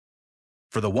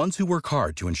For the ones who work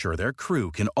hard to ensure their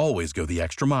crew can always go the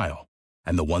extra mile,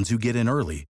 and the ones who get in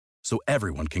early so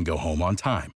everyone can go home on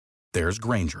time, there's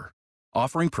Grainger,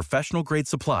 offering professional-grade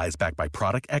supplies backed by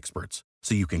product experts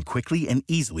so you can quickly and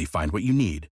easily find what you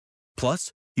need.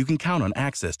 Plus, you can count on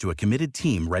access to a committed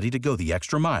team ready to go the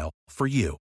extra mile for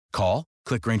you. Call,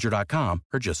 click Grainger.com,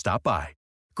 or just stop by.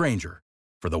 Grainger,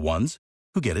 for the ones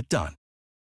who get it done.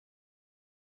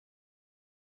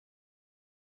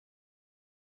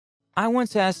 I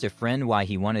once asked a friend why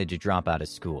he wanted to drop out of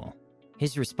school.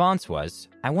 His response was,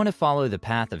 "I want to follow the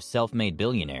path of self-made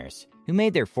billionaires who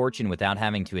made their fortune without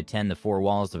having to attend the four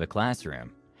walls of a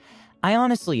classroom." I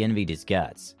honestly envied his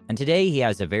guts, and today he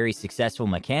has a very successful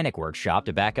mechanic workshop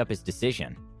to back up his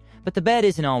decision. But the bed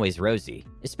isn't always rosy,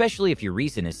 especially if your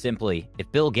reason is simply,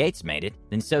 if Bill Gates made it,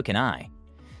 then so can I.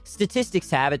 Statistics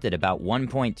have it that about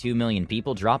 1.2 million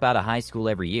people drop out of high school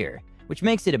every year, which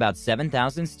makes it about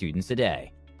 7,000 students a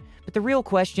day. But the real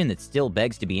question that still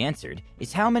begs to be answered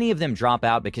is how many of them drop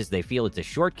out because they feel it's a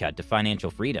shortcut to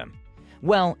financial freedom?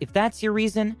 Well, if that's your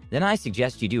reason, then I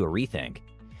suggest you do a rethink.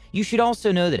 You should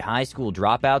also know that high school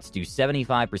dropouts do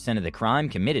 75% of the crime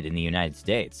committed in the United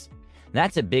States.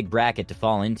 That's a big bracket to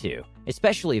fall into,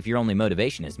 especially if your only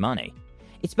motivation is money.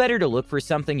 It's better to look for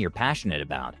something you're passionate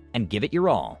about and give it your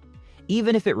all,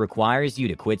 even if it requires you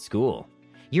to quit school.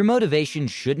 Your motivation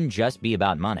shouldn't just be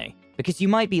about money, because you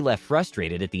might be left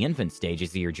frustrated at the infant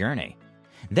stages of your journey.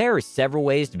 There are several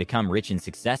ways to become rich and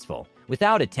successful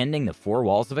without attending the four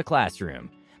walls of a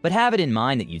classroom, but have it in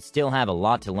mind that you'd still have a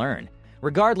lot to learn,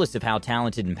 regardless of how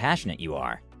talented and passionate you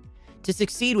are. To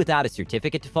succeed without a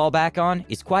certificate to fall back on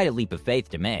is quite a leap of faith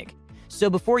to make. So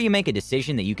before you make a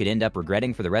decision that you could end up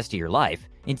regretting for the rest of your life,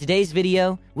 in today's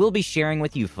video, we'll be sharing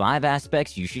with you 5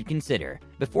 aspects you should consider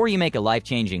before you make a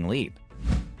life-changing leap.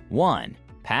 1.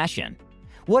 Passion.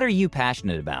 What are you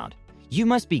passionate about? You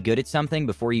must be good at something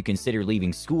before you consider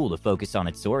leaving school to focus on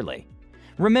it solely.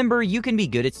 Remember, you can be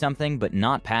good at something but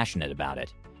not passionate about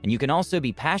it. And you can also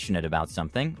be passionate about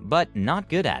something but not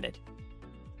good at it.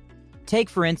 Take,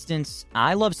 for instance,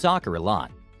 I love soccer a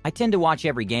lot. I tend to watch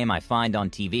every game I find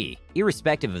on TV,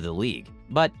 irrespective of the league,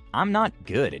 but I'm not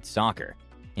good at soccer.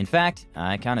 In fact,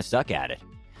 I kinda suck at it.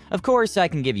 Of course, I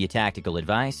can give you tactical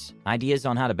advice, ideas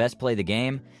on how to best play the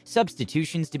game,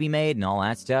 substitutions to be made and all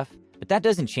that stuff, but that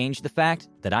doesn't change the fact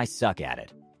that I suck at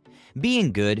it.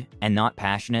 Being good and not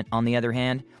passionate, on the other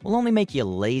hand, will only make you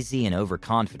lazy and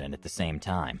overconfident at the same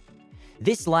time.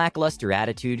 This lackluster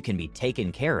attitude can be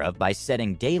taken care of by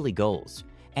setting daily goals,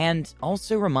 and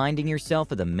also reminding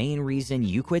yourself of the main reason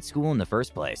you quit school in the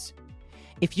first place.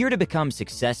 If you're to become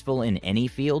successful in any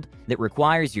field that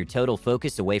requires your total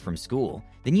focus away from school,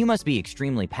 then you must be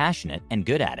extremely passionate and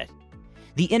good at it.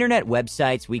 The internet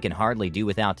websites we can hardly do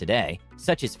without today,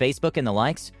 such as Facebook and the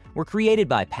likes, were created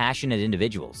by passionate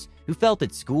individuals who felt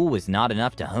that school was not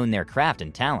enough to hone their craft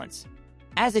and talents.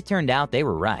 As it turned out, they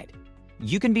were right.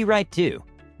 You can be right too,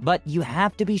 but you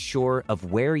have to be sure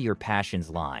of where your passions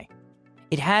lie.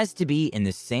 It has to be in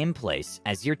the same place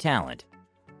as your talent.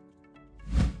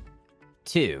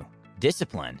 2.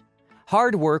 Discipline.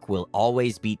 Hard work will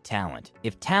always beat talent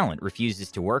if talent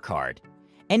refuses to work hard.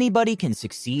 Anybody can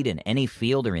succeed in any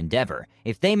field or endeavor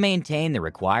if they maintain the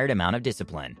required amount of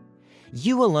discipline.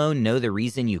 You alone know the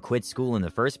reason you quit school in the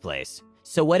first place,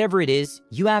 so whatever it is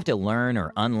you have to learn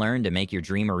or unlearn to make your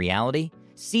dream a reality,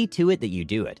 see to it that you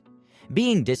do it.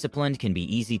 Being disciplined can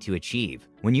be easy to achieve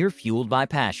when you're fueled by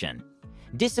passion.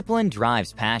 Discipline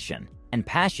drives passion, and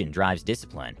passion drives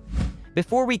discipline.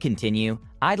 Before we continue,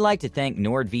 I'd like to thank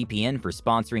NordVPN for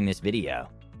sponsoring this video.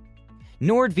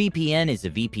 NordVPN is a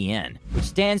VPN, which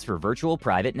stands for Virtual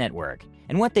Private Network,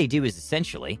 and what they do is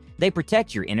essentially, they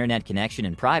protect your internet connection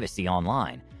and privacy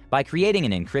online by creating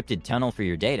an encrypted tunnel for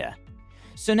your data.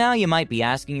 So now you might be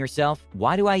asking yourself,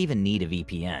 why do I even need a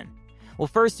VPN? Well,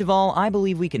 first of all, I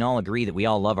believe we can all agree that we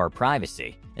all love our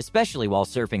privacy, especially while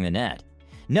surfing the net.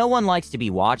 No one likes to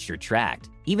be watched or tracked,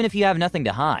 even if you have nothing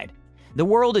to hide. The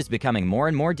world is becoming more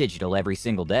and more digital every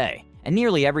single day, and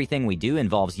nearly everything we do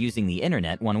involves using the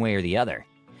internet one way or the other.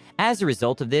 As a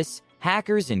result of this,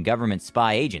 hackers and government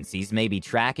spy agencies may be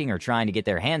tracking or trying to get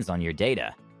their hands on your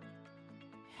data.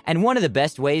 And one of the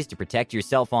best ways to protect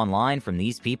yourself online from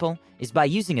these people is by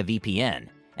using a VPN,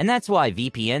 and that's why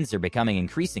VPNs are becoming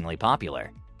increasingly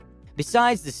popular.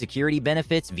 Besides the security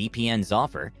benefits VPNs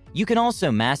offer, you can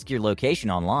also mask your location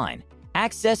online,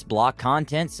 access blocked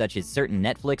content such as certain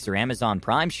Netflix or Amazon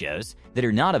Prime shows that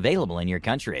are not available in your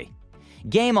country,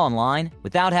 game online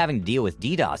without having to deal with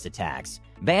DDoS attacks,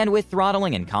 bandwidth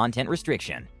throttling, and content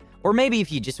restriction. Or maybe if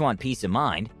you just want peace of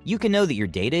mind, you can know that your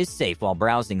data is safe while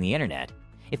browsing the internet.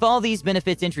 If all these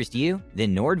benefits interest you,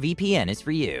 then NordVPN is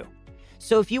for you.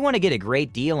 So if you want to get a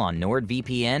great deal on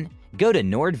NordVPN, go to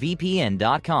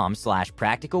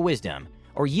nordvpn.com/practicalwisdom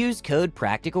or use code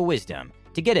practicalwisdom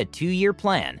to get a 2-year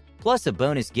plan plus a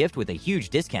bonus gift with a huge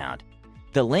discount.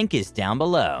 The link is down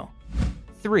below.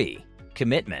 3.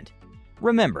 Commitment.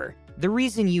 Remember, the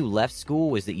reason you left school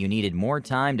was that you needed more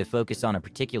time to focus on a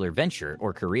particular venture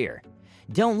or career.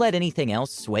 Don't let anything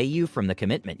else sway you from the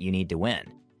commitment you need to win.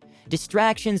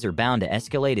 Distractions are bound to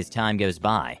escalate as time goes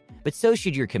by, but so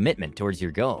should your commitment towards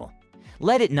your goal.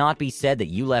 Let it not be said that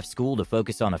you left school to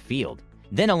focus on a field,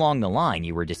 then along the line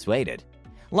you were dissuaded.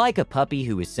 Like a puppy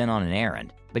who was sent on an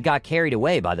errand, but got carried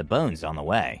away by the bones on the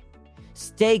way.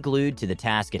 Stay glued to the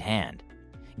task at hand.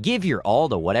 Give your all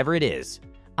to whatever it is.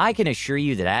 I can assure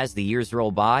you that as the years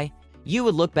roll by, you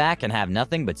would look back and have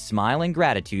nothing but smile and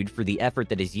gratitude for the effort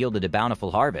that has yielded a bountiful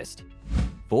harvest.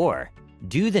 4.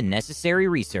 Do the necessary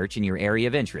research in your area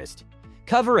of interest.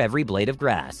 Cover every blade of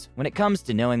grass when it comes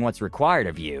to knowing what's required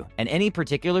of you and any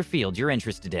particular field you're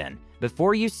interested in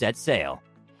before you set sail.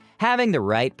 Having the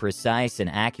right, precise, and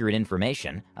accurate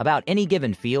information about any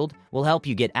given field will help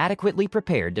you get adequately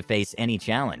prepared to face any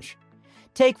challenge.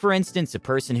 Take, for instance, a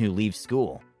person who leaves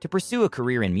school to pursue a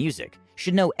career in music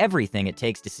should know everything it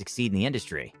takes to succeed in the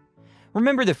industry.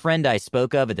 Remember the friend I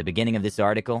spoke of at the beginning of this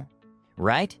article?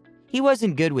 Right? He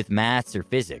wasn't good with maths or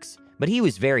physics, but he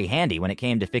was very handy when it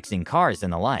came to fixing cars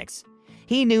and the likes.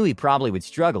 He knew he probably would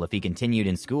struggle if he continued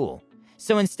in school.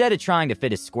 So instead of trying to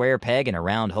fit a square peg in a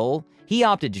round hole, he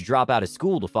opted to drop out of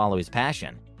school to follow his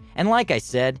passion. And like I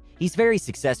said, he's very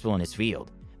successful in his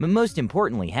field, but most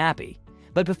importantly happy.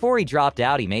 But before he dropped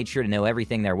out, he made sure to know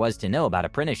everything there was to know about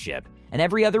apprenticeship and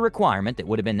every other requirement that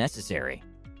would have been necessary.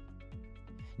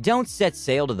 Don't set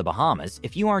sail to the Bahamas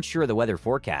if you aren't sure of the weather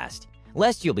forecast,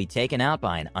 lest you'll be taken out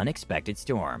by an unexpected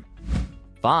storm.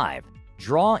 5.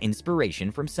 Draw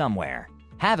inspiration from somewhere.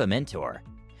 Have a mentor.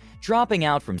 Dropping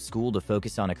out from school to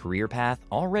focus on a career path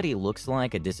already looks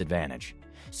like a disadvantage,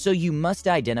 so you must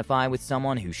identify with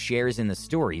someone who shares in the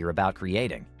story you're about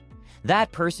creating.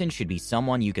 That person should be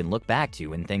someone you can look back to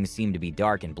when things seem to be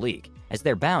dark and bleak, as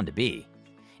they're bound to be.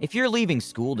 If you're leaving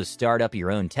school to start up your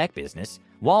own tech business,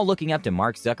 while looking up to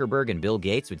Mark Zuckerberg and Bill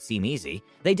Gates would seem easy,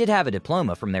 they did have a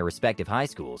diploma from their respective high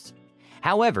schools.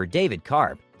 However, David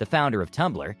Karp, the founder of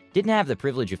Tumblr, didn't have the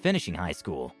privilege of finishing high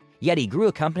school, yet he grew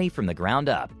a company from the ground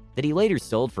up that he later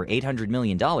sold for $800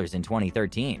 million in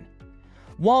 2013.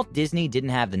 Walt Disney didn't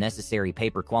have the necessary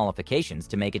paper qualifications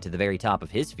to make it to the very top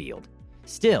of his field.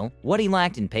 Still, what he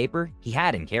lacked in paper, he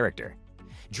had in character.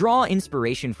 Draw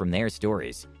inspiration from their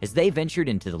stories as they ventured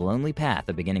into the lonely path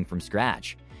of beginning from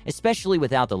scratch, especially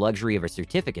without the luxury of a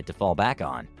certificate to fall back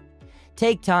on.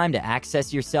 Take time to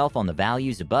access yourself on the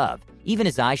values above, even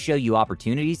as I show you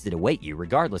opportunities that await you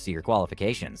regardless of your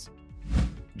qualifications.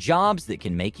 Jobs that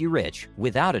can make you rich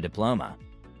without a diploma.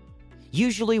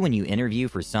 Usually when you interview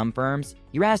for some firms,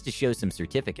 you're asked to show some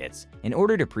certificates in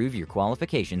order to prove your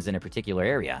qualifications in a particular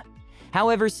area.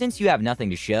 However, since you have nothing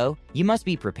to show, you must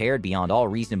be prepared beyond all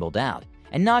reasonable doubt,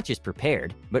 and not just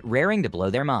prepared, but raring to blow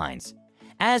their minds.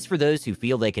 As for those who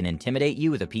feel they can intimidate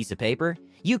you with a piece of paper,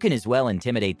 you can as well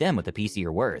intimidate them with a piece of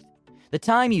your worth. The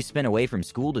time you spent away from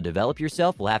school to develop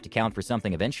yourself will have to count for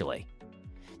something eventually.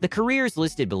 The careers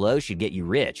listed below should get you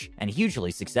rich and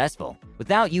hugely successful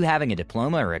without you having a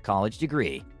diploma or a college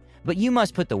degree, but you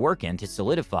must put the work in to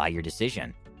solidify your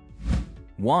decision.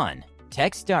 1.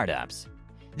 Tech startups.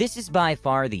 This is by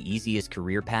far the easiest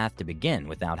career path to begin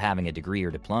without having a degree or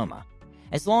diploma.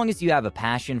 As long as you have a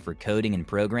passion for coding and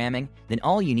programming, then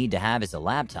all you need to have is a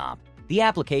laptop, the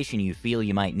application you feel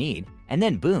you might need, and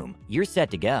then boom, you're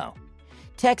set to go.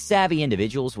 Tech-savvy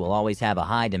individuals will always have a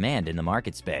high demand in the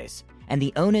market space, and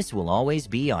the onus will always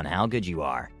be on how good you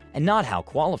are, and not how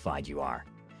qualified you are.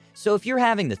 So if you're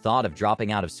having the thought of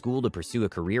dropping out of school to pursue a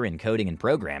career in coding and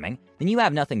programming, then you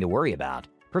have nothing to worry about,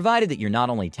 provided that you're not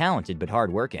only talented but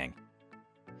hardworking.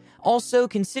 Also,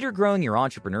 consider growing your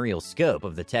entrepreneurial scope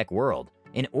of the tech world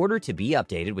in order to be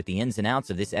updated with the ins and outs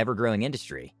of this ever-growing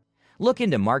industry. Look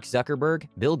into Mark Zuckerberg,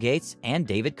 Bill Gates, and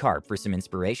David Karp for some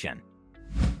inspiration.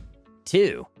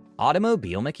 2.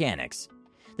 Automobile mechanics.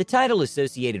 The title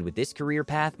associated with this career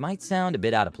path might sound a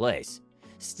bit out of place.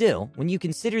 Still, when you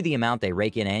consider the amount they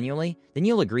rake in annually, then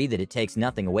you'll agree that it takes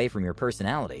nothing away from your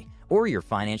personality or your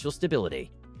financial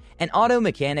stability. An auto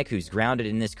mechanic who's grounded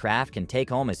in this craft can take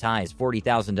home as high as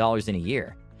 $40,000 in a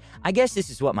year. I guess this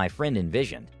is what my friend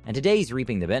envisioned, and today he's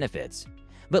reaping the benefits.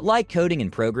 But like coding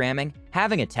and programming,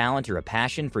 having a talent or a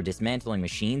passion for dismantling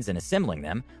machines and assembling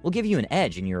them will give you an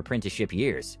edge in your apprenticeship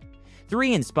years.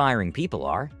 3 inspiring people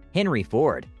are Henry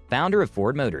Ford, founder of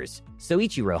Ford Motors,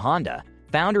 Soichiro Honda,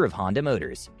 founder of Honda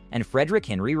Motors, and Frederick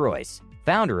Henry Royce,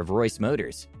 founder of Royce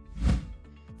Motors.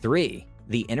 3.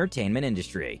 The entertainment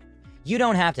industry. You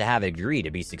don't have to have a degree to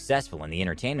be successful in the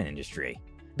entertainment industry.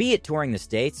 Be it touring the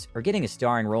States or getting a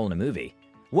starring role in a movie,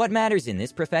 what matters in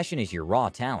this profession is your raw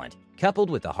talent, coupled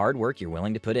with the hard work you're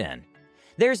willing to put in.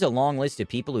 There's a long list of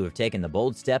people who have taken the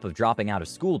bold step of dropping out of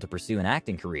school to pursue an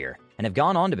acting career and have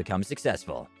gone on to become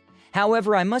successful.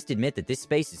 However, I must admit that this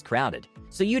space is crowded,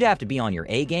 so you'd have to be on your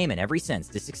A game in every sense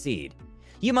to succeed.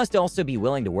 You must also be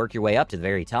willing to work your way up to the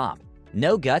very top.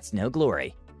 No guts, no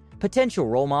glory. Potential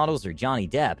role models are Johnny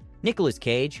Depp, Nicolas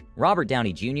Cage, Robert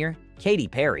Downey Jr., Katy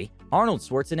Perry, Arnold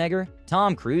Schwarzenegger,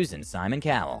 Tom Cruise, and Simon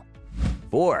Cowell.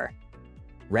 4.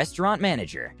 Restaurant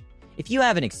manager. If you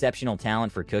have an exceptional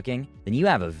talent for cooking, then you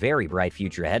have a very bright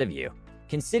future ahead of you,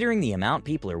 considering the amount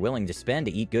people are willing to spend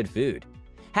to eat good food.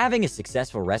 Having a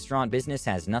successful restaurant business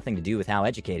has nothing to do with how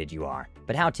educated you are,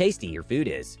 but how tasty your food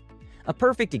is. A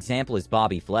perfect example is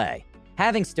Bobby Flay.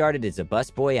 Having started as a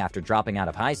busboy after dropping out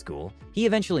of high school, he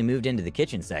eventually moved into the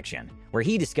kitchen section, where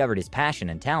he discovered his passion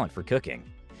and talent for cooking.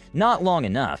 Not long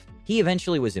enough, he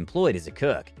eventually was employed as a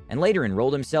cook, and later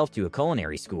enrolled himself to a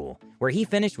culinary school, where he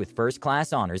finished with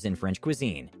first-class honors in French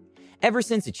cuisine. Ever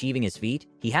since achieving his feat,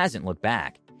 he hasn't looked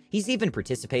back. He's even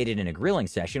participated in a grilling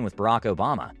session with Barack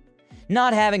Obama.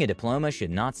 Not having a diploma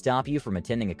should not stop you from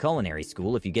attending a culinary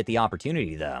school if you get the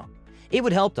opportunity, though. It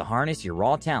would help to harness your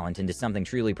raw talent into something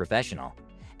truly professional.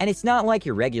 And it's not like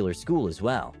your regular school as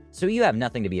well, so you have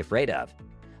nothing to be afraid of.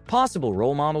 Possible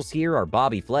role models here are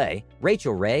Bobby Flay,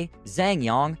 Rachel Ray, Zhang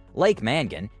Yang, Lake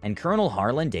Mangan, and Colonel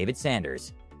Harlan David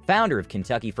Sanders, founder of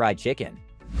Kentucky Fried Chicken.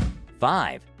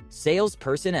 5. Sales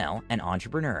personnel and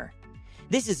entrepreneur.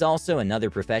 This is also another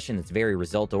profession that's very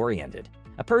result-oriented.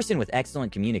 A person with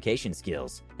excellent communication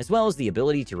skills, as well as the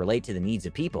ability to relate to the needs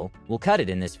of people, will cut it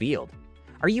in this field.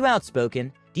 Are you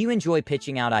outspoken? Do you enjoy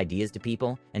pitching out ideas to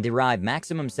people and derive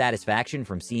maximum satisfaction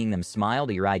from seeing them smile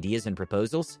to your ideas and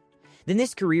proposals? Then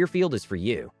this career field is for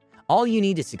you. All you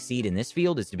need to succeed in this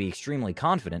field is to be extremely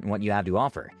confident in what you have to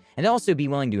offer, and also be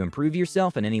willing to improve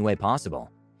yourself in any way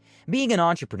possible. Being an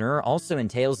entrepreneur also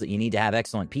entails that you need to have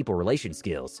excellent people relation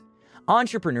skills.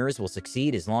 Entrepreneurs will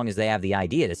succeed as long as they have the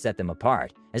idea to set them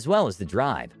apart, as well as the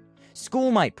drive.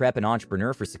 School might prep an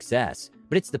entrepreneur for success,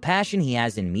 but it's the passion he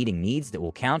has in meeting needs that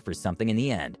will count for something in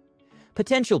the end.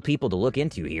 Potential people to look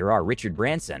into here are Richard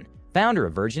Branson, founder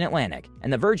of Virgin Atlantic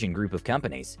and the Virgin Group of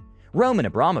Companies, Roman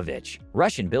Abramovich,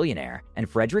 Russian billionaire, and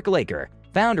Frederick Laker,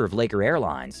 founder of Laker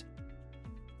Airlines.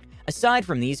 Aside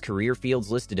from these career fields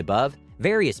listed above,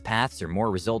 various paths are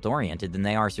more result-oriented than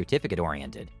they are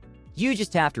certificate-oriented. You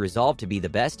just have to resolve to be the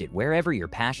best at wherever your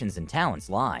passions and talents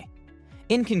lie.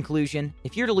 In conclusion,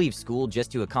 if you're to leave school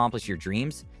just to accomplish your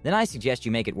dreams, then I suggest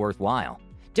you make it worthwhile.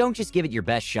 Don't just give it your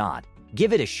best shot.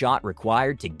 Give it a shot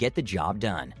required to get the job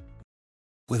done.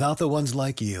 Without the ones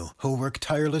like you, who work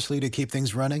tirelessly to keep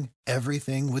things running,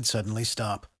 everything would suddenly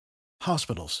stop.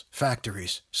 Hospitals,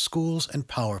 factories, schools, and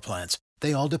power plants,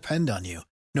 they all depend on you.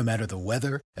 No matter the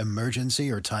weather, emergency,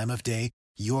 or time of day,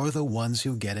 you're the ones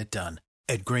who get it done.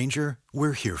 At Grainger,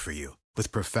 we're here for you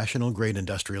with professional-grade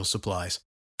industrial supplies.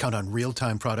 Count on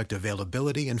real-time product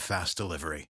availability and fast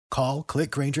delivery. Call,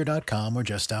 click Grainger.com, or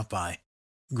just stop by.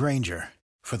 Grainger,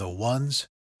 for the ones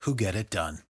who get it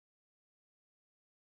done.